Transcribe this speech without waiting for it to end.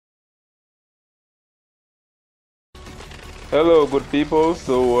Hello, good people.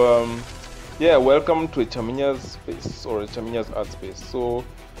 Yeah, welcome to Chaminya's space or Chaminya's art space. So,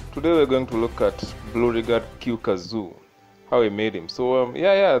 today we're going to look at blooregard kazoo, how he made him.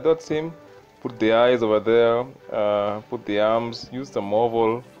 Yeah, that's him. Put the eyes over there. Put the arms. Use some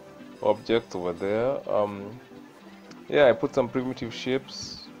oval objects over there. Yeah, I put some primitive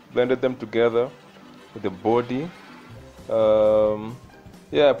shapes, blended them together with the body. Um,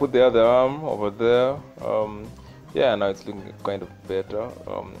 yeah, I put the other arm over there. Yeah, now it's looking kind of better.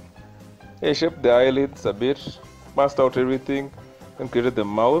 I shaped the eyelids a bit, masked out everything, and created the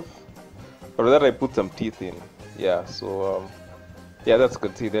mouth. For that, I put some teeth in. Yeah, yeah, that's you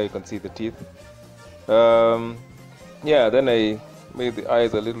can see there. You can see the teeth. Um, yeah, then I made the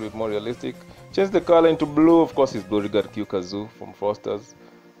eyes a little bit more realistic. Changed the color into blue. Of course, it's blooregard kazoo from Foster's.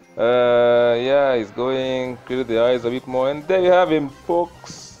 Yeah, he's going, created the eyes a bit more, and there you have him,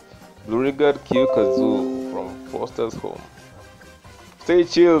 folks. blooregard kazoo from Foster's home. Stay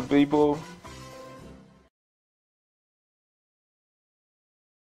chill, people.